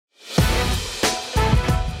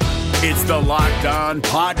It's the Locked On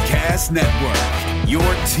Podcast Network, your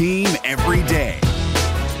team every day.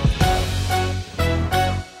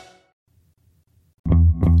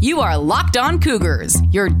 You are Locked On Cougars,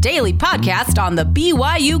 your daily podcast on the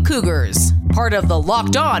BYU Cougars, part of the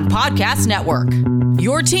Locked On Podcast Network,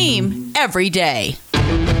 your team every day.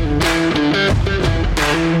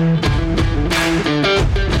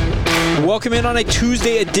 Welcome in on a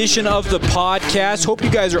Tuesday edition of the podcast. Hope you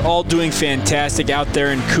guys are all doing fantastic out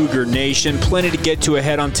there in Cougar Nation. Plenty to get to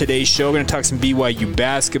ahead on today's show. We're going to talk some BYU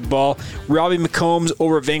basketball. Robbie McCombs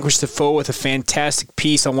over at Vanquish the Foe with a fantastic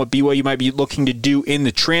piece on what BYU might be looking to do in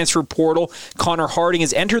the transfer portal. Connor Harding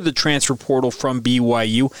has entered the transfer portal from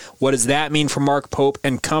BYU. What does that mean for Mark Pope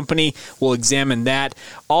and company? We'll examine that.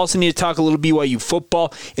 Also need to talk a little BYU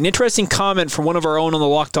football. An interesting comment from one of our own on the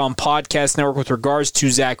Locked On Podcast Network with regards to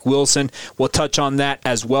Zach Wilson. We'll touch on that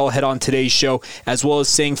as well ahead on today's show, as well as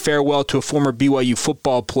saying farewell to a former BYU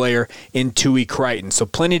football player in Tui Crichton. So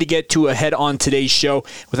plenty to get to ahead on today's show.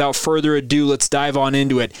 Without further ado, let's dive on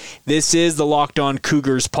into it. This is the Locked On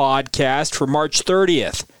Cougars podcast for March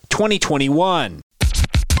 30th, 2021.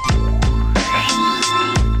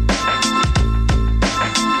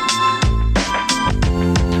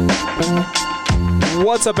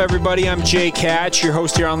 What's up, everybody? I'm Jake Hatch, your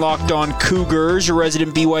host here on Locked On Cougars, your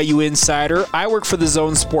resident BYU insider. I work for the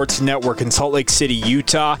Zone Sports Network in Salt Lake City,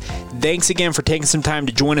 Utah. Thanks again for taking some time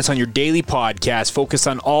to join us on your daily podcast focused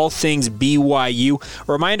on all things BYU.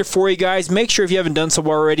 A reminder for you guys, make sure if you haven't done so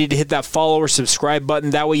already to hit that follow or subscribe button.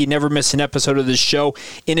 That way you never miss an episode of this show.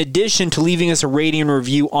 In addition to leaving us a rating and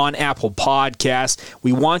review on Apple Podcasts,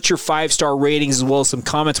 we want your 5-star ratings as well as some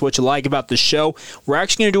comments what you like about the show. We're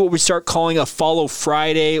actually going to do what we start calling a Follow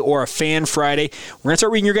Friday or a Fan Friday. We're going to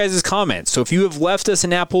start reading your guys' comments. So if you have left us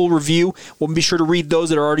an Apple review, we'll be sure to read those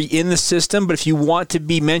that are already in the system. But if you want to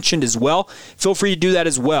be mentioned as well, feel free to do that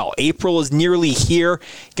as well. April is nearly here.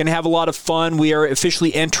 Going to have a lot of fun. We are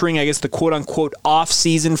officially entering, I guess, the quote-unquote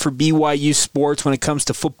off-season for BYU sports when it comes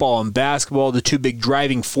to football and basketball, the two big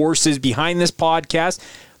driving forces behind this podcast.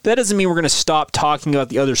 That doesn't mean we're going to stop talking about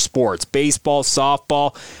the other sports. Baseball,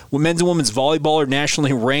 softball, men's and women's volleyball are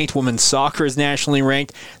nationally ranked. Women's soccer is nationally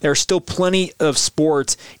ranked. There are still plenty of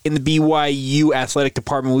sports in the BYU athletic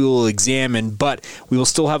department we will examine, but we will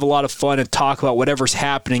still have a lot of fun and talk about whatever's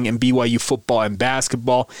happening in BYU football and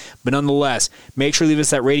basketball. But nonetheless, make sure to leave us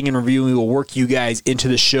that rating and review, and we will work you guys into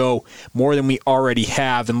the show more than we already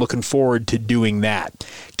have, and looking forward to doing that.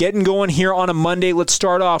 Getting going here on a Monday, let's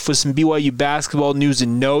start off with some BYU basketball news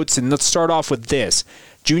and notes, and let's start off with this.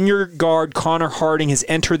 Junior guard Connor Harding has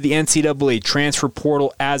entered the NCAA transfer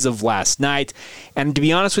portal as of last night, and to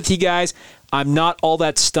be honest with you guys, I'm not all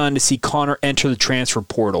that stunned to see Connor enter the transfer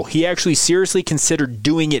portal. He actually seriously considered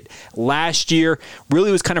doing it last year.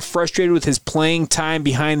 Really was kind of frustrated with his playing time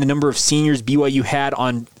behind the number of seniors BYU had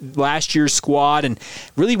on last year's squad, and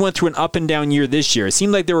really went through an up and down year this year. It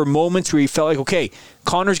seemed like there were moments where he felt like, okay,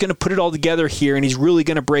 Connor's going to put it all together here, and he's really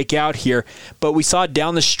going to break out here. But we saw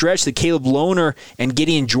down the stretch that Caleb Lohner and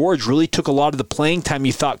Gideon George really took a lot of the playing time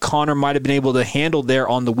you thought Connor might have been able to handle there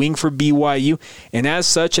on the wing for BYU. And as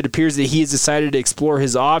such, it appears that he has decided to explore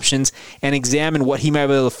his options and examine what he might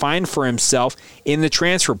be able to find for himself in the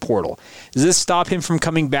transfer portal. Does this stop him from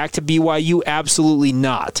coming back to BYU? Absolutely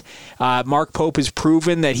not. Mark Pope has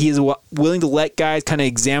proven that he is willing to let guys kind of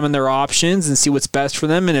examine their options and see what's best for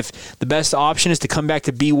them. And if the best option is to come back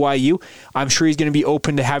to BYU, I'm sure he's going to be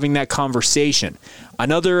open to having that conversation.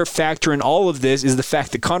 Another factor in all of this is the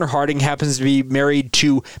fact that Connor Harding happens to be married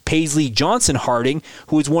to Paisley Johnson Harding,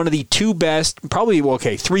 who is one of the three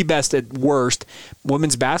best at worst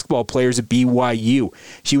women's basketball players at BYU.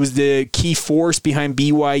 She was the key force behind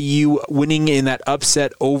BYU winning in that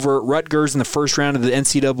upset over Rutgers in the first round of the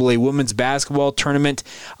NCAA women's basketball tournament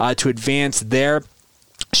to advance there.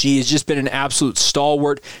 She has just been an absolute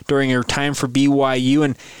stalwart during her time for BYU,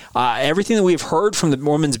 and everything that we've heard from the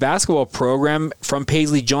women's basketball program from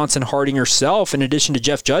Paisley Johnson Harding herself, in addition to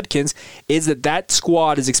Jeff Judkins, is that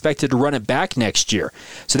squad is expected to run it back next year.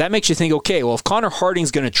 So that makes you think, okay, well, if Connor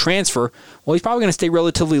Harding's going to transfer, well, he's probably going to stay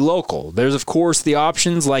relatively local. There's, of course, the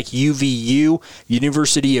options like UVU,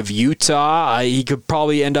 University of Utah. He could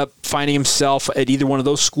probably end up finding himself at either one of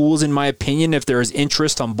those schools, in my opinion, if there is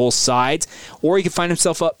interest on both sides, or he could find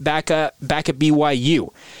himself back at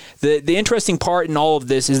BYU. The interesting part in all of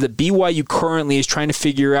this is that BYU currently is trying to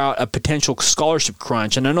figure out a potential scholarship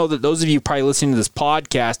crunch. And I know that those of you probably listening to this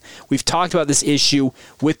podcast, we've talked about this issue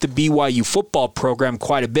with the BYU football program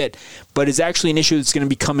quite a bit, but it's actually an issue that's going to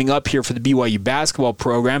be coming up here for the BYU basketball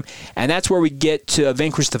program. And that's where we get to a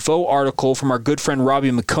Vanquish the Foe article from our good friend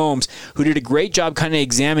Robbie McCombs, who did a great job kind of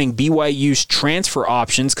examining BYU's transfer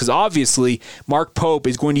options, because obviously Mark Pope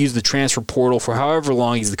is going to use the transfer portal for however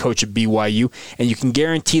long he's the coach at BYU, and you can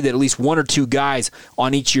guarantee that at least one or two guys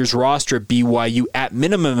on each year's roster at BYU, at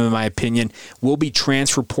minimum in my opinion, will be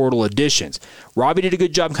transfer portal additions. Robbie did a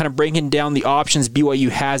good job kind of breaking down the options BYU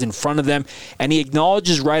has in front of them, and he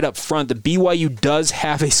acknowledges right up front that BYU does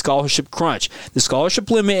have a scholarship crunch. The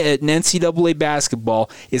scholarship limit at NCAA basketball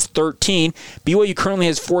is 13. BYU currently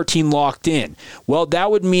has 14 locked in. Well,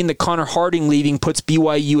 that would mean that Connor Harding leaving puts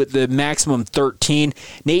BYU at the maximum 13.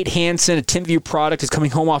 Nate Hansen, a Timpview product, is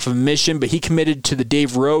coming home off of a mission, but he committed to the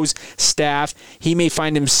Dave Rose staff. He may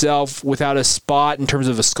find himself without a spot in terms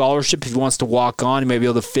of a scholarship. If he wants to walk on, he may be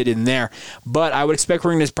able to fit in there. But I would expect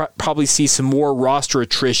we're going to probably see some more roster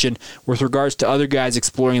attrition with regards to other guys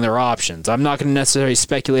exploring their options. I'm not going to necessarily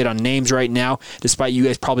speculate on names right now, despite you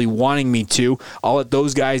guys probably wanting me to. I'll let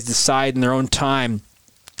those guys decide in their own time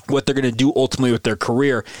what they're going to do ultimately with their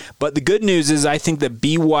career. But the good news is I think that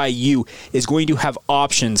BYU is going to have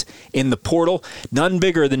options in the portal. None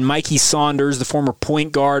bigger than Mikey Saunders, the former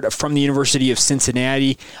point guard from the University of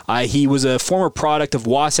Cincinnati. He was a former product of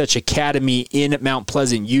Wasatch Academy in Mount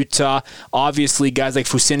Pleasant, Utah. Obviously, guys like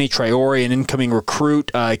Fousseyni Traore, an incoming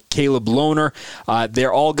recruit, Caleb Lohner,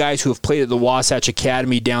 they're all guys who have played at the Wasatch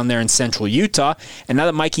Academy down there in central Utah. And now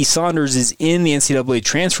that Mikey Saunders is in the NCAA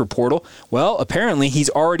transfer portal, well, apparently he's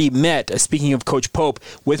already met, speaking of Coach Pope,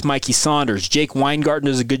 with Mikey Saunders. Jake Weingarten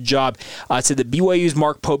does a good job. Said that BYU's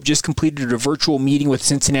Mark Pope just completed a virtual meeting with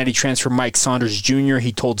Cincinnati transfer Mike Saunders Jr.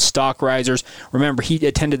 He told Stock Risers, remember, he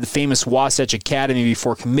attended the famous Wasatch Academy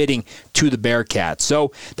before committing to the Bearcats.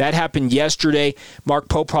 So that happened yesterday. Mark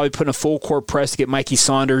Pope probably putting a full court press to get Mikey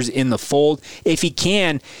Saunders in the fold. If he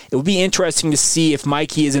can, it would be interesting to see if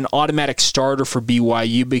Mikey is an automatic starter for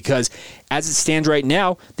BYU, because as it stands right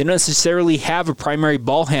now, they don't necessarily have a primary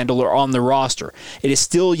ball handler on the roster. It is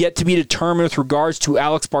still yet to be determined with regards to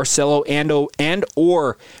Alex Barcelo and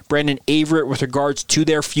or Brandon Averett with regards to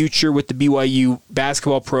their future with the BYU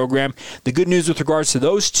basketball program. The good news with regards to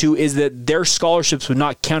those two is that their scholarships would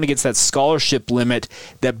not count against that scholarship limit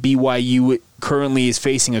that BYU currently is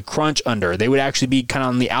facing a crunch under. They would actually be kind of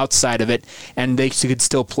on the outside of it, and they could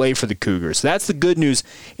still play for the Cougars. So that's the good news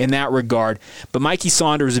in that regard. But Mikey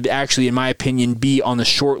Saunders would actually, in my opinion, be on the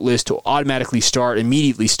short list to automatically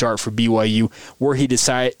immediately start for BYU, were he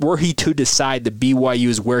to decide that BYU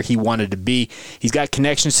is where he wanted to be. He's got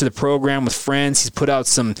connections to the program with friends. He's put out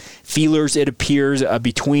some feelers, it appears,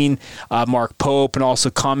 between Mark Pope, and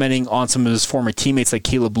also commenting on some of his former teammates like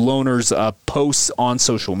Caleb Lohner's posts on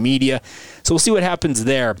social media. So we'll see what happens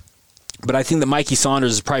there. But I think that Mikey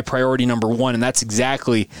Saunders is probably priority number one, and that's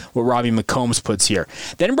exactly what Robbie McCombs puts here.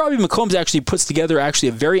 Then Robbie McCombs actually puts together a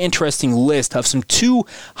very interesting list of some two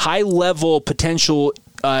high-level potential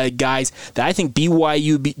guys that I think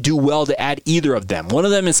BYU do well to add either of them. One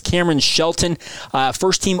of them is Cameron Shelton,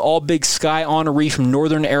 first-team All-Big Sky honoree from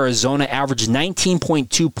Northern Arizona, averaged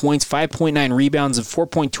 19.2 points, 5.9 rebounds, and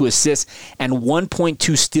 4.2 assists, and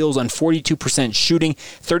 1.2 steals on 42% shooting,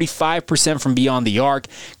 35% from beyond the arc.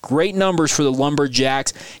 Great numbers for the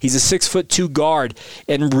Lumberjacks. He's a 6'2" guard,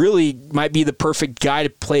 and really might be the perfect guy to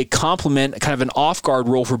play a complement, kind of an off-guard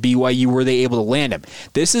role for BYU were they able to land him.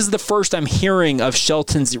 This is the first I'm hearing of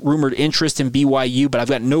Shelton's rumored interest in BYU, but I've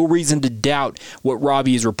got no reason to doubt what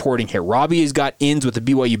Robbie is reporting here. Robbie has got ins with the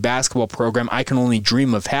BYU basketball program I can only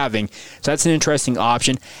dream of having, so that's an interesting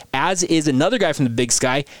option, as is another guy from the Big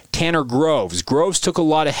Sky, Tanner Groves. Groves took a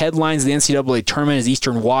lot of headlines in the NCAA tournament as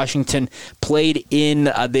Eastern Washington played in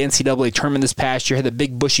the NCAA tournament this past year, had the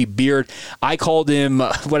big bushy beard. I called him,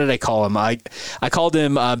 what did I call him? I called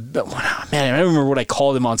him, man, I don't remember what I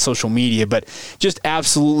called him on social media, but just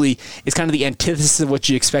absolutely, it's kind of the antithesis of what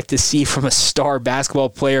you expect to see from a star basketball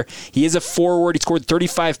player. He is a forward. He scored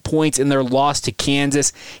 35 points in their loss to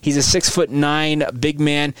Kansas. He's a 6'9" big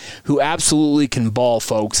man who absolutely can ball,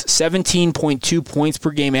 folks. 17.2 points per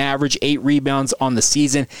game average, 8 rebounds on the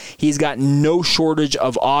season. He's got no shortage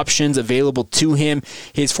of options available available to him.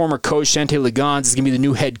 His former coach, Shante Legans, is going to be the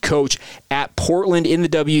new head coach at Portland in the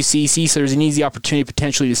WCC, so there's an easy opportunity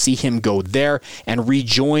potentially to see him go there and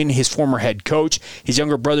rejoin his former head coach. His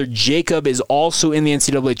younger brother, Jacob, is also in the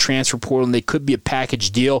NCAA transfer portal, and they could be a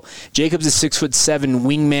package deal. Jacob's a 6'7"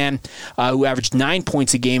 wingman who averaged 9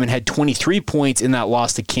 points a game and had 23 points in that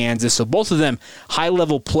loss to Kansas. So both of them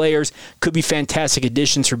high-level players, could be fantastic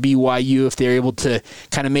additions for BYU if they're able to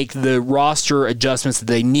kind of make the roster adjustments that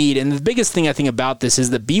they need. And the biggest thing I think about this is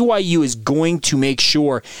that BYU is going to make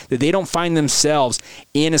sure that they don't find themselves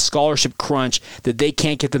in a scholarship crunch that they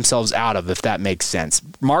can't get themselves out of, if that makes sense.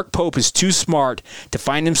 Mark Pope is too smart to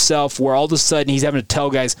find himself where all of a sudden he's having to tell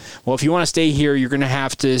guys, well, if you want to stay here, you're going to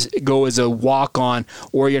have to go as a walk-on,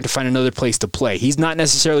 or you have to find another place to play. He's not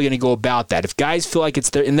necessarily going to go about that. If guys feel like it's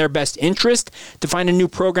in their best interest to find a new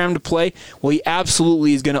program to play, well, he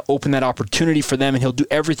absolutely is going to open that opportunity for them, and he'll do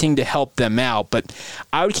everything to help them out. But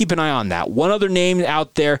I would keep an eye on that. One other name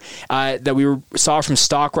out there that we saw from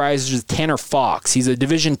Stock Risers is Tanner Fox. He's a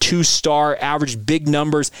Division II star, averaged big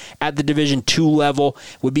numbers at the Division II level.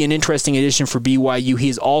 Would be an interesting addition for BYU. He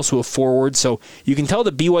is also a forward, so you can tell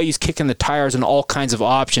that BYU's kicking the tires on all kinds of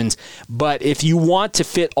options. But if you want to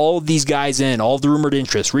fit all of these guys in, all the rumored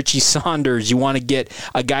interests, Richie Saunders, you want to get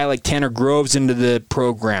a guy like Tanner Groves into the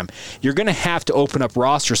program, you're going to have to open up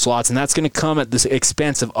roster slots, and that's going to come at the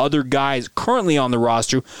expense of other guys currently on the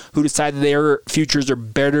roster who decide that their futures are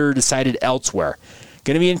better decided elsewhere.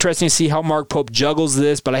 Going to be interesting to see how Mark Pope juggles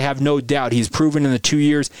this, but I have no doubt he's proven in the 2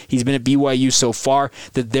 years he's been at BYU so far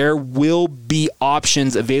that there will be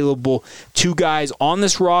options available to guys on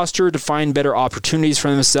this roster to find better opportunities for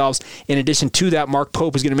themselves. In addition to that, Mark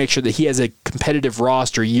Pope is going to make sure that he has a competitive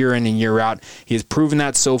roster year in and year out. He has proven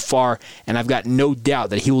that so far, and I've got no doubt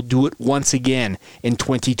that he will do it once again in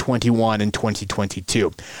 2021 and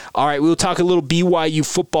 2022. All right, we'll talk a little BYU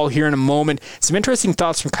football here in a moment. Some interesting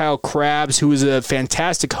thoughts from Kyle Krabs, who is a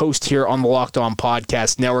fantastic host here on the Locked On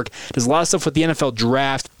Podcast Network. Does a lot of stuff with the NFL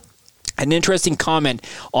Draft. An interesting comment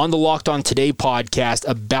on the Locked On Today podcast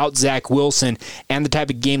about Zach Wilson and the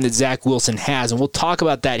type of game that Zach Wilson has, and we'll talk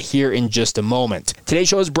about that here in just a moment. Today's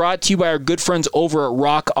show is brought to you by our good friends over at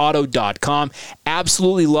rockauto.com.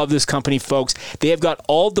 Absolutely love this company, folks. They have got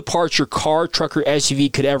all the parts your car, truck, or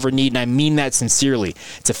SUV could ever need, and I mean that sincerely.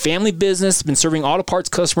 It's a family business, been serving auto parts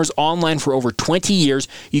customers online for over 20 years.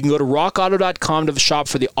 You can go to rockauto.com to shop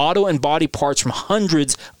for the auto and body parts from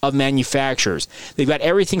hundreds of manufacturers. They've got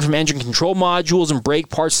everything from engine control modules and brake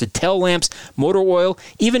parts to tail lamps, motor oil,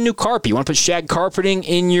 even new carpet. You want to put shag carpeting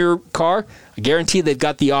in your car? I guarantee they've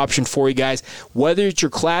got the option for you guys. Whether it's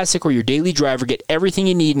your classic or your daily driver, get everything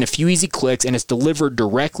you need in a few easy clicks, and it's delivered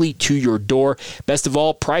directly to your door. Best of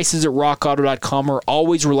all, prices at rockauto.com are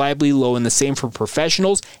always reliably low, and the same for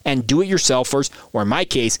professionals and do-it-yourselfers, or in my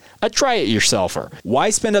case, a try-it-yourselfer. Why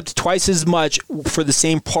spend up to twice as much for the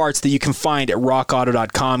same parts that you can find at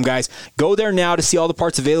rockauto.com, guys? Go there now to see all the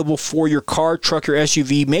parts available for your car, truck, or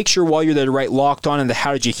SUV. Make sure while you're there to write Locked On in the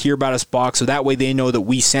How Did You Hear About Us box, so that way they know that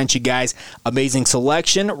we sent you guys. Amazing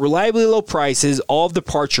selection, reliably low prices, all of the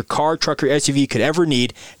parts your car, truck, or SUV could ever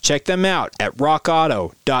need. Check them out at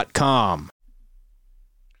rockauto.com.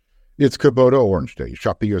 It's Kubota Orange Day.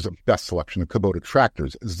 Shop the year's best selection of Kubota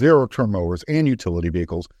tractors, zero-turn mowers, and utility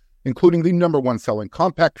vehicles, including the #1 selling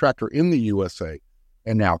compact tractor in the USA.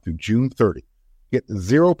 And now through June 30, get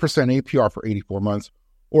 0% APR for 84 months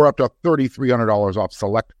or up to $3,300 off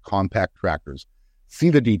select compact tractors. See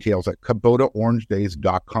the details at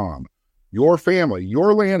KubotaOrangeDays.com. Your family,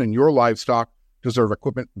 your land, and your livestock deserve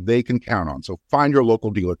equipment they can count on. So find your local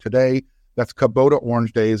dealer today. That's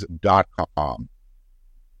KubotaOrangeDays.com.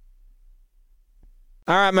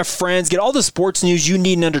 All right, my friends, get all the sports news you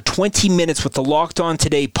need in under 20 minutes with the Locked On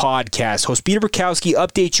Today podcast. Host Peter Bukowski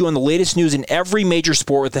updates you on the latest news in every major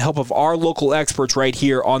sport with the help of our local experts right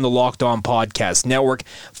here on the Locked On Podcast Network.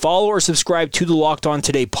 Follow or subscribe to the Locked On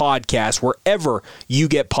Today podcast wherever you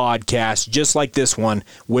get podcasts, just like this one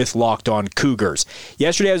with Locked On Cougars.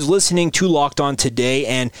 Yesterday, I was listening to Locked On Today,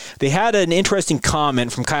 and they had an interesting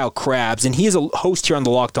comment from Kyle Krabs, and he is a host here on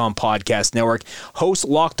the Locked On Podcast Network, hosts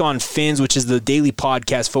Locked On Fins, which is the daily podcast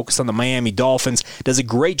focused on the Miami Dolphins. Does a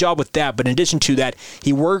great job with that, but in addition to that,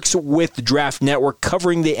 he works with the Draft Network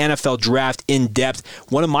covering the NFL Draft in depth.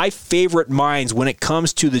 One of my favorite minds when it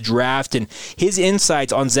comes to the draft, and his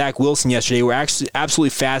insights on Zach Wilson yesterday were actually absolutely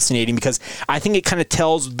fascinating because I think it kind of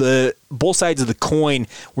tells both sides of the coin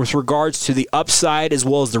with regards to the upside as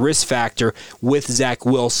well as the risk factor with Zach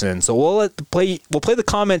Wilson. So we'll play the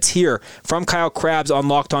comments here from Kyle Krabs on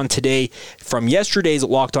Locked On Today from yesterday's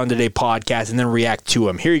Locked On Today podcast and then react to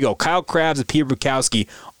him. Here you go. Kyle Krabs and Peter Bukowski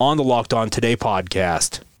on the Locked On Today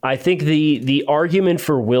podcast. I think the argument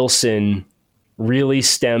for Wilson really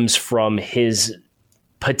stems from his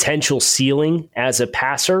potential ceiling as a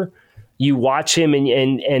passer. You watch him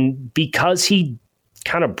and because he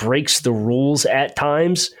kind of breaks the rules at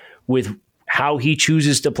times with how he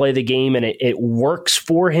chooses to play the game and it works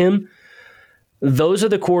for him, those are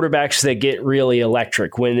the quarterbacks that get really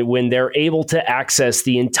electric when they're able to access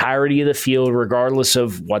the entirety of the field, regardless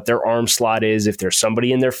of what their arm slot is, if there's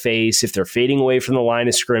somebody in their face, if they're fading away from the line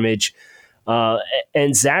of scrimmage.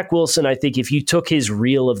 And Zach Wilson, I think if you took his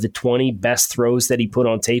reel of the 20 best throws that he put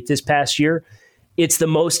on tape this past year, it's the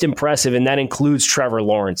most impressive, and that includes Trevor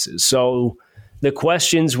Lawrence's. So the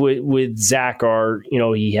questions with Zach are,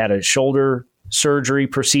 he had a shoulder surgery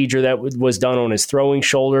procedure that was done on his throwing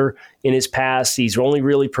shoulder in his past. He's only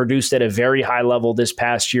really produced at a very high level this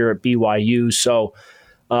past year at BYU. So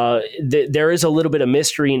there is a little bit of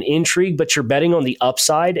mystery and intrigue, but you're betting on the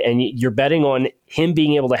upside, and you're betting on him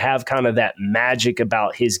being able to have kind of that magic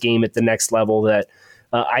about his game at the next level that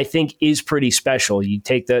I think is pretty special. You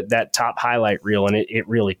take that top highlight reel, and it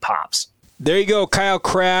really pops. There you go, Kyle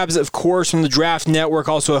Krabs, of course, from the Draft Network,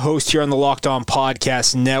 also a host here on the Locked On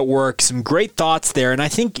Podcast Network. Some great thoughts there, and I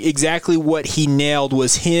think exactly what he nailed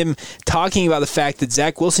was him talking about the fact that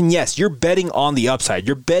Zach Wilson, yes, you're betting on the upside.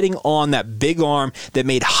 You're betting on that big arm that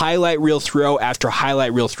made highlight reel throw after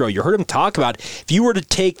highlight reel throw. You heard him talk about if you were to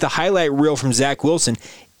take the highlight reel from Zach Wilson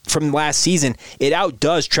from last season, it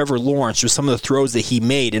outdoes Trevor Lawrence with some of the throws that he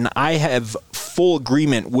made, and I have full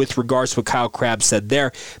agreement with regards to what Kyle Krabs said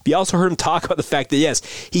there. But you also heard him talk about the fact that, yes,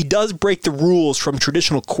 he does break the rules from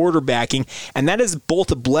traditional quarterbacking, and that is both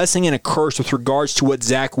a blessing and a curse with regards to what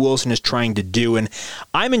Zach Wilson is trying to do, and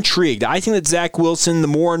I'm intrigued. I think that Zach Wilson, the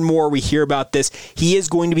more and more we hear about this, he is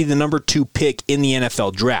going to be the number 2 pick in the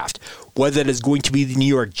NFL draft. Whether that is going to be the New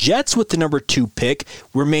York Jets with the number 2 pick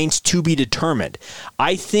remains to be determined.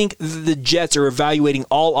 I think the Jets are evaluating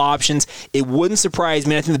all options. It wouldn't surprise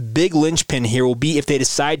me. I think the big linchpin here will be if they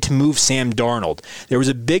decide to move Sam Darnold. There was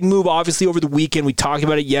a big move, obviously, over the weekend. We talked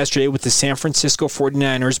about it yesterday with the San Francisco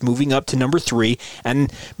 49ers moving up to number 3.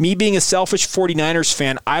 And me being a selfish 49ers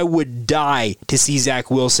fan, I would die to see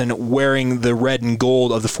Zach Wilson wearing the red and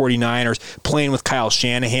gold of the 49ers, playing with Kyle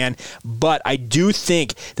Shanahan. But I do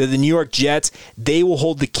think that the New York Jets, they will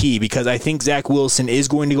hold the key because I think Zach Wilson is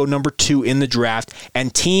going to go number 2 in the draft,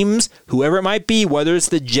 and teams, whoever it might be, whether it's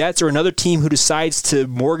the Jets or another team who decides to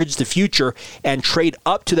mortgage the future and trade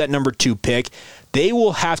up to that number 2 pick, they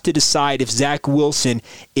will have to decide if Zach Wilson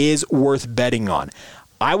is worth betting on.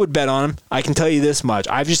 I would bet on him. I can tell you this much.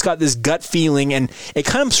 I've just got this gut feeling, and it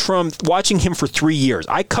comes from watching him for 3 years.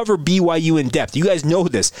 I cover BYU in depth. You guys know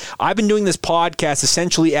this. I've been doing this podcast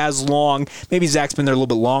essentially as long. Maybe Zach's been there a little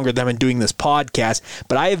bit longer than I've been doing this podcast,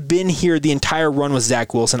 but I have been here the entire run with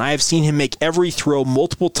Zach Wilson. I have seen him make every throw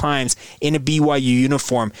multiple times in a BYU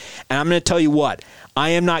uniform, and I'm going to tell you what.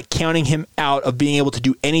 I am not counting him out of being able to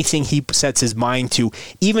do anything he sets his mind to,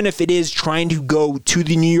 even if it is trying to go to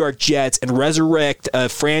the New York Jets and resurrect a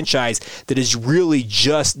franchise that has really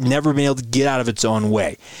just never been able to get out of its own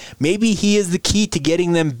way. Maybe he is the key to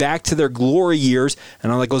getting them back to their glory years. I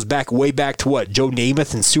know that goes way back to what? Joe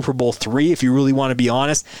Namath in Super Bowl III, if you really want to be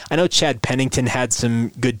honest. I know Chad Pennington had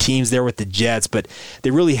some good teams there with the Jets, but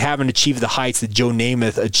they really haven't achieved the heights that Joe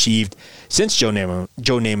Namath achieved since Joe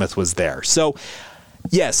Namath was there. So,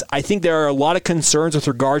 yes, I think there are a lot of concerns with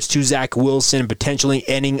regards to Zach Wilson potentially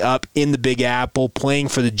ending up in the Big Apple, playing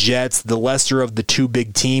for the Jets, the lesser of the 2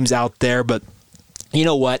 big teams out there. But you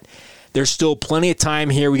know what? There's still plenty of time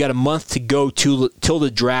here. We got a month to go till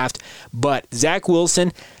the draft. But Zach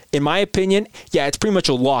Wilson, in my opinion, yeah, it's pretty much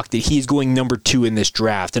a lock that he's going number 2 in this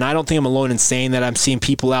draft. And I don't think I'm alone in saying that. I'm seeing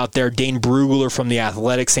people out there, Dane Brugler from The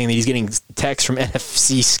Athletic, saying that he's getting texts from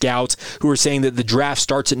NFC scouts who are saying that the draft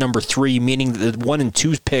starts at number 3, meaning that the 1 and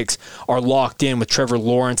 2 picks are locked in with Trevor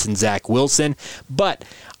Lawrence and Zach Wilson. But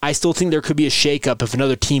I still think there could be a shakeup if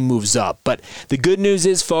another team moves up. But the good news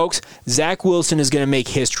is, folks, Zach Wilson is going to make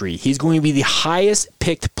history. He's going to be the highest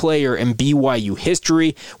picked player in BYU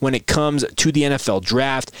history when it comes to the NFL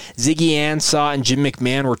draft. Ziggy Ansah and Jim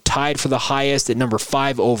McMahon were tied for the highest at number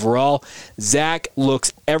 5 overall. Zach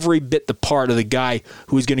looks every bit the part of the guy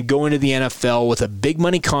who is going to go into the NFL with a big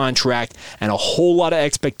money contract and a whole lot of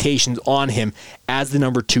expectations on him as the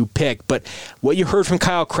number 2 pick. But what you heard from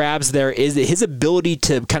Kyle Krabs there is that his ability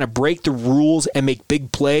to kind of break the rules and make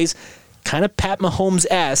big plays kind of Pat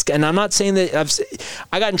Mahomes-esque. And I'm not saying that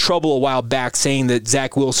I got in trouble a while back saying that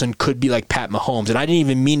Zach Wilson could be like Pat Mahomes, and I didn't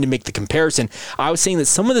even mean to make the comparison. I was saying that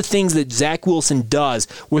some of the things that Zach Wilson does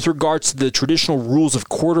with regards to the traditional rules of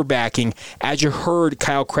quarterbacking, as you heard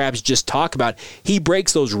Kyle Krabs just talk about, he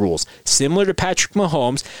breaks those rules. Similar to Patrick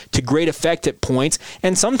Mahomes, to great effect at points,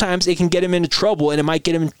 and sometimes it can get him into trouble, and it might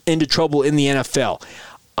get him into trouble in the NFL.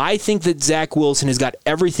 I think that Zach Wilson has got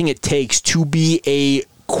everything it takes to be a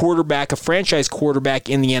quarterback, a franchise quarterback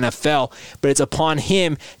in the NFL, but it's upon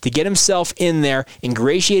him to get himself in there,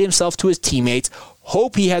 ingratiate himself to his teammates,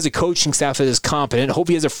 hope he has a coaching staff that is competent, hope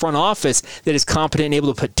he has a front office that is competent and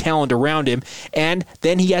able to put talent around him, and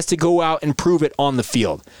then he has to go out and prove it on the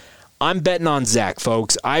field. I'm betting on Zach,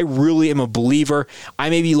 folks. I really am a believer. I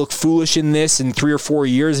maybe look foolish in this in 3 or 4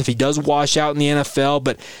 years if he does wash out in the NFL,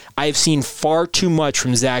 but I've seen far too much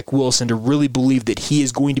from Zach Wilson to really believe that he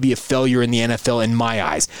is going to be a failure in the NFL in my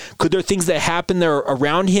eyes. Could there things that happen there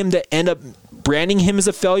around him that end up branding him as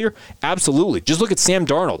a failure? Absolutely. Just look at Sam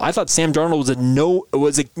Darnold. I thought Sam Darnold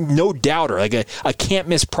was a no doubter, like a can't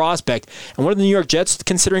miss prospect. And what are the New York Jets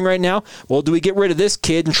considering right now? Well, do we get rid of this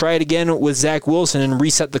kid and try it again with Zach Wilson and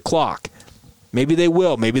reset the clock? Maybe they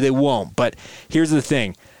will, maybe they won't. But here's the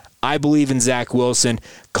thing. I believe in Zach Wilson.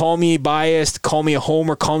 Call me biased, call me a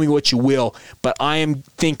homer, call me what you will, but I am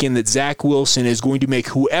thinking that Zach Wilson is going to make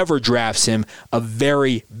whoever drafts him a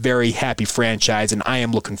very, very happy franchise, and I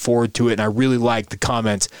am looking forward to it, and I really like the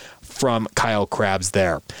comments from Kyle Krabs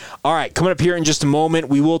there. All right, coming up here in just a moment,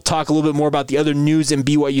 we will talk a little bit more about the other news in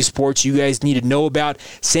BYU sports you guys need to know about,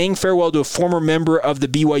 saying farewell to a former member of the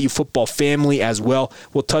BYU football family as well.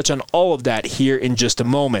 We'll touch on all of that here in just a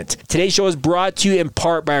moment. Today's show is brought to you in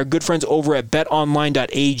part by our good friends over at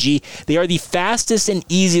betonline.ag. They are the fastest and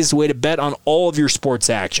easiest way to bet on all of your sports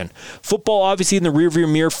action. Football obviously in the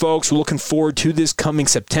rearview mirror, folks. We're looking forward to this coming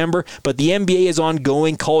September, but the NBA is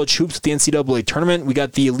ongoing. College hoops with the NCAA tournament. We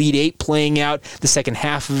got the Elite Eight playing out the second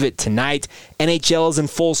half of it tonight. NHL is in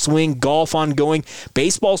full swing. Golf ongoing.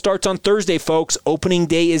 Baseball starts on Thursday, folks. Opening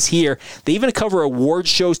day is here. They even cover award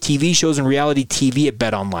shows, TV shows, and reality TV at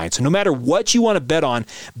BetOnline. So no matter what you want to bet on,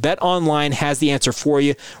 BetOnline has the answer for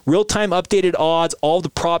you. Real-time updated odds, all the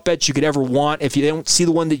prop bets you could ever want. If you don't see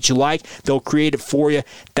the one that you like, they'll create it for you.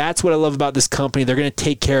 That's what I love about this company. They're going to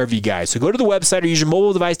take care of you guys. So go to the website or use your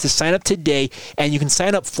mobile device to sign up today, and you can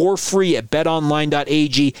sign up for free at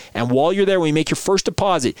betonline.ag. And while you're there, when you make your first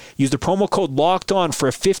deposit, use the promo code LOCKEDON for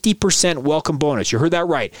a 50% welcome bonus. You heard that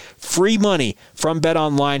right. Free money from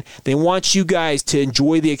BetOnline. They want you guys to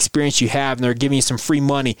enjoy the experience you have, and they're giving you some free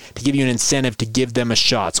money to give you an incentive to give them a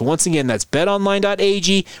shot. So once again, that's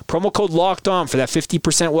betonline.ag, promo code LOCKEDON for that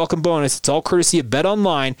 50% welcome bonus. It's all courtesy of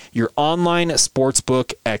BetOnline, your online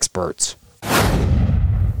sportsbook experts.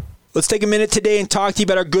 Let's take a minute today and talk to you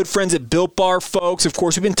about our good friends at Built Bar, folks. Of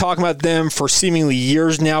course, we've been talking about them for seemingly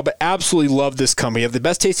years now, but absolutely love this company. They have the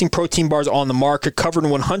best tasting protein bars on the market, covered in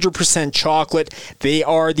 100% chocolate. They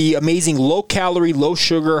are the amazing low-calorie,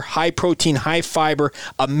 low-sugar, high-protein, high-fiber,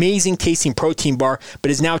 amazing tasting protein bar, but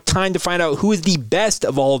it's now time to find out who is the best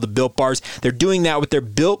of all of the Built Bars. They're doing that with their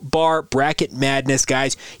Built Bar Bracket Madness,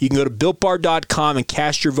 guys. You can go to BuiltBar.com and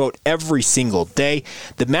cast your vote every single day.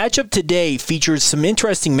 The matchup today features some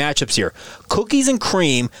interesting matchups here. Cookies and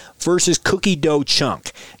cream versus cookie dough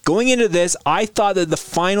chunk. Going into this, I thought that the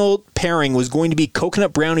final pairing was going to be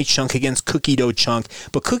coconut brownie chunk against cookie dough chunk,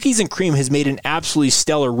 but cookies and cream has made an absolutely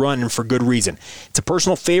stellar run, and for good reason. It's a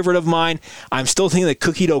personal favorite of mine. I'm still thinking that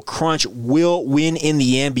cookie dough crunch will win in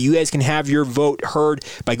the end, but you guys can have your vote heard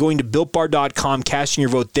by going to BuiltBar.com, casting your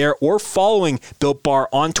vote there, or following Built Bar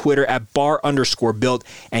on Twitter at @bar_built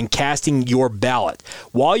and casting your ballot.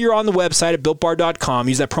 While you're on the website at BuiltBar.com,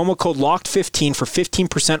 use that promo code LOCKED15 for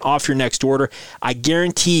 15% off your next order. I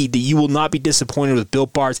guarantee that you will not be disappointed with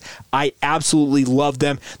Built Bars. I absolutely love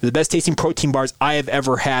them. They're the best tasting protein bars I have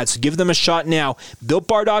ever had. So give them a shot now.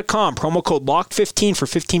 BuiltBar.com, promo code LOCKED15 for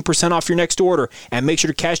 15% off your next order. And make sure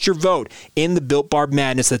to cast your vote in the Built Bar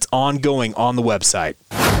Madness that's ongoing on the website.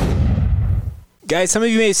 Guys, some of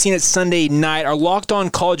you may have seen it Sunday night. Our Locked On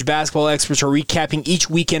college basketball experts are recapping each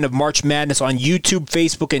weekend of March Madness on YouTube,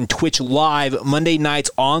 Facebook, and Twitch live, Monday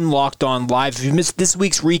nights on Locked On Live. If you missed this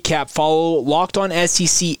week's recap, follow Locked On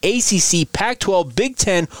SEC, ACC, Pac-12, Big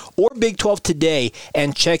 10, or Big 12 today,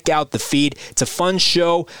 and check out the feed. It's a fun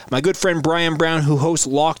show. My good friend Brian Brown, who hosts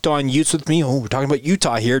Locked On Utes with me. Oh, we're talking about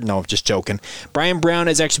Utah here. No, just joking. Brian Brown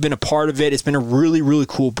has actually been a part of it. It's been a really, really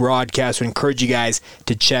cool broadcast. We encourage you guys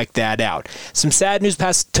to check that out. Some sad news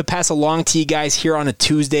to pass along to you guys here on a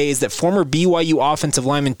Tuesday is that former BYU offensive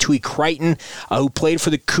lineman Tui Crichton, who played for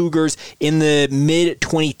the Cougars in the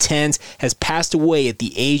mid-2010s, has passed away at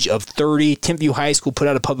the age of 30. Timpview High School put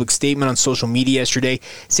out a public statement on social media yesterday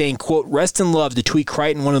saying, quote, "Rest in love to Tui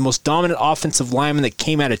Crichton, one of the most dominant offensive linemen that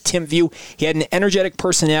came out of Timpview. He had an energetic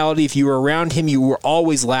personality. If you were around him, you were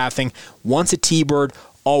always laughing. Once a T-Bird,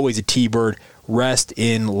 always a T-Bird. Rest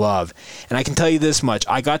in love." And I can tell you this much.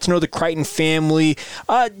 I got to know the Crichton family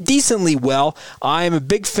decently well. I am a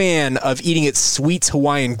big fan of eating at Sweet's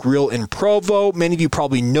Hawaiian Grill in Provo. Many of you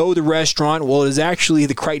probably know the restaurant. Well, it is actually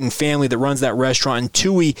the Crichton family that runs that restaurant, and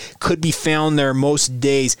Tui could be found there most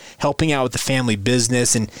days helping out with the family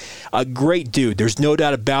business. And a great dude. There's no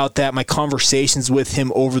doubt about that. My conversations with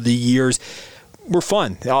him over the years were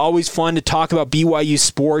fun. Always fun to talk about BYU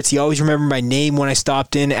sports. He always remembered my name when I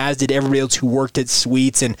stopped in, as did everybody else who worked at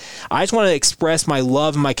Sweets. And I just want to express my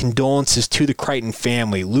love and my condolences to the Crichton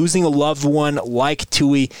family. Losing a loved one like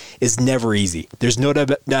Tui is never easy. There's no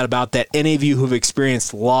doubt about that. Any of you who have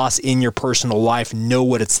experienced loss in your personal life know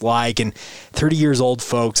what it's like. And 30 years old,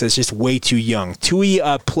 folks, that's just way too young. Tui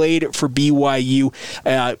played for BYU,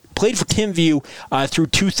 played for Timpview through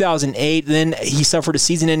 2008. Then he suffered a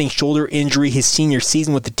season-ending shoulder injury his senior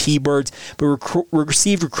season with the T-Birds, but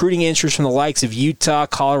received recruiting interest from the likes of Utah,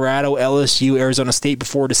 Colorado, LSU, Arizona State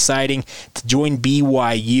before deciding to join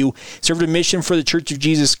BYU. Served a mission for the Church of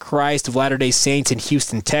Jesus Christ of Latter-day Saints in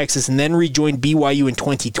Houston, Texas, and then rejoined BYU in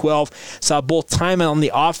 2012. Saw both time on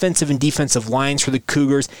the offensive and defensive lines for the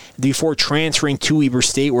Cougars before transferring to Weber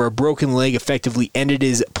State, where a broken leg effectively ended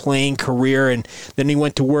his playing career, and then he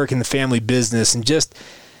went to work in the family business. And just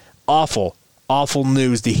awful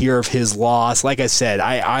news to hear of his loss. Like I said,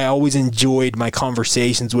 I always enjoyed my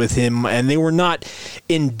conversations with him, and they were not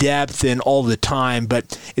in depth and all the time,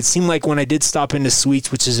 but it seemed like when I did stop into Sweets,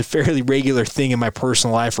 which is a fairly regular thing in my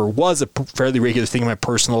personal life, or was a fairly regular thing in my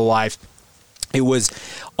personal life, it was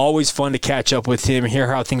always fun to catch up with him, hear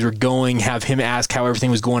how things were going, have him ask how everything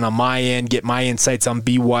was going on my end, get my insights on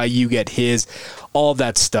BYU, get his, all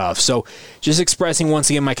that stuff. So just expressing once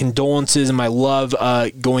again my condolences and my love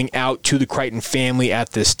going out to the Crichton family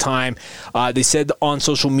at this time. They said on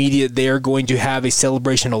social media they are going to have a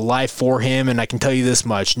celebration of life for him, and I can tell you this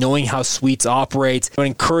much. Knowing how Sweets operates, I would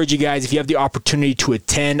encourage you guys, if you have the opportunity to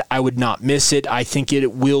attend, I would not miss it. I think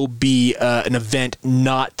it will be an event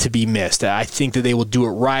not to be missed. I think that they will do it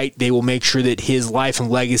right. They will make sure that his life and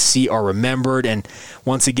legacy are remembered, and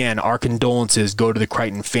once again, our condolences go to the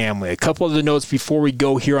Crichton family. A couple of the notes before we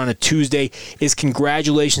go here on a Tuesday is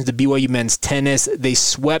congratulations to BYU men's tennis. They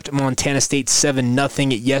swept Montana State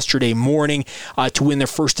 7-0 yesterday morning to win their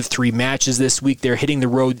first of 3 matches this week. They're hitting the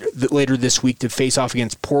road later this week to face off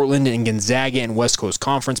against Portland and Gonzaga in West Coast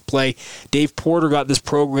Conference play. Dave Porter got this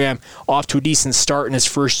program off to a decent start in his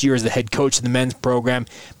first year as the head coach of the men's program.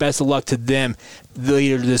 Best of luck to them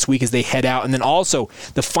later this week as they head out. And then also,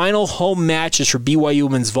 the final home matches for BYU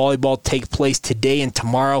women's volleyball take place today and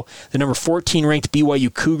tomorrow. The number 14 ranked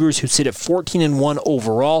BYU Cougars, who sit at 14-1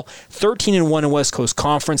 overall, 13-1 in West Coast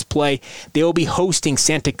Conference play. They will be hosting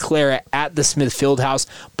Santa Clara at the Smith Fieldhouse.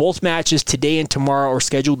 Both matches today and tomorrow are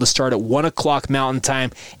scheduled to start at 1 o'clock Mountain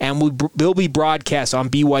Time and will be broadcast on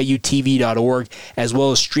BYUtv.org as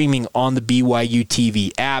well as streaming on the BYU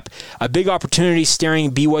TV app. A big opportunity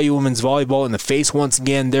staring BYU women's volleyball in the face once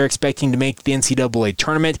again. They're expecting to make the NCAA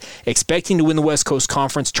tournament, expecting to win the West Coast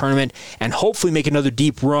Conference tournament, and hopefully make another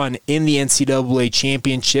deep run in the NCAA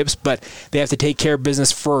championships, but they have to take care of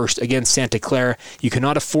business first against Santa Clara. You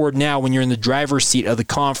cannot afford now, when you're in the driver's seat of the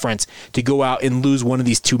conference, to go out and lose one of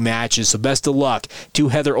these 2 matches. So best of luck to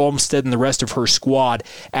Heather Olmstead and the rest of her squad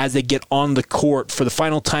as they get on the court for the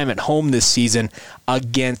final time at home this season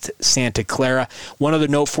against Santa Clara. One other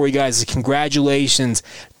note for you guys is congratulations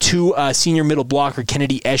to senior middle blocker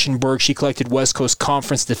Kennedy Eschenberg. She collected West Coast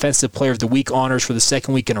Conference Defensive Player of the Week honors for the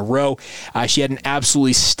second week in a row. She had an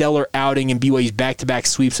absolutely stellar outing in BYU's back-to-back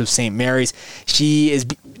sweeps of St. Mary's. She is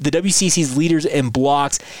the WCC's leaders in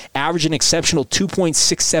blocks, averaged an exceptional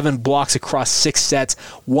 2.67 blocks across 6 sets,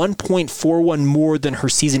 1.41 more than her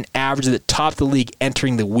season average at the top of the league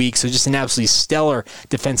entering the week. So just an absolutely stellar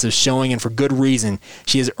defensive showing, and for good reason.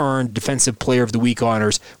 She has earned Defensive Player of the Week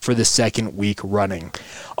honors for the second week running.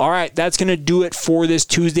 All right, that's going to do do it for this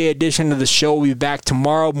Tuesday edition of the show. We'll be back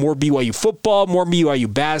tomorrow. More BYU football, more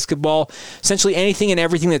BYU basketball, essentially anything and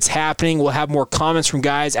everything that's happening. We'll have more comments from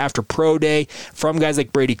guys after Pro Day, from guys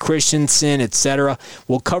like Brady Christensen, etc.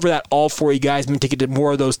 We'll cover that all for you guys. I'm going to get to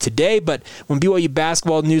more of those today, but when BYU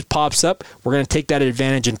basketball news pops up, we're going to take that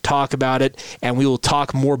advantage and talk about it, and we will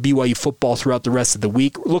talk more BYU football throughout the rest of the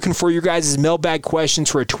week. We're looking for your guys' mailbag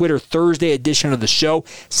questions for a Twitter Thursday edition of the show.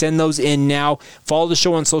 Send those in now. Follow the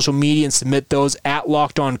show on social media and submit those at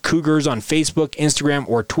Locked On Cougars on Facebook, Instagram,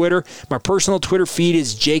 or Twitter. My personal Twitter feed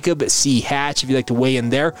is Jacob C. Hatch if you'd like to weigh in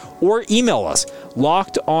there, or email us.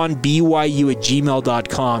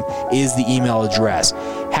 LockedOnBYU@gmail.com is the email address.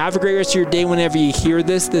 Have a great rest of your day whenever you hear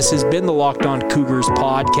this. This has been the Locked On Cougars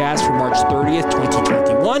podcast for March 30th,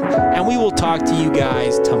 2021, and we will talk to you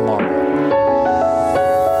guys tomorrow.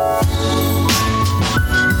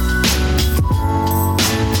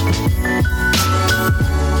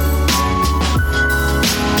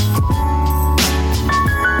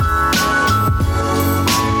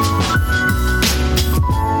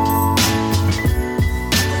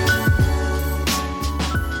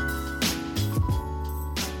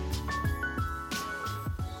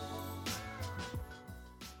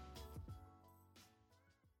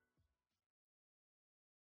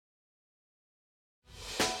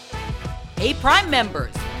 Hey, Prime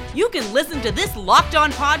members, you can listen to this Locked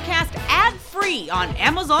On podcast ad-free on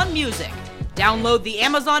Amazon Music. Download the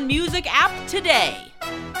Amazon Music app today.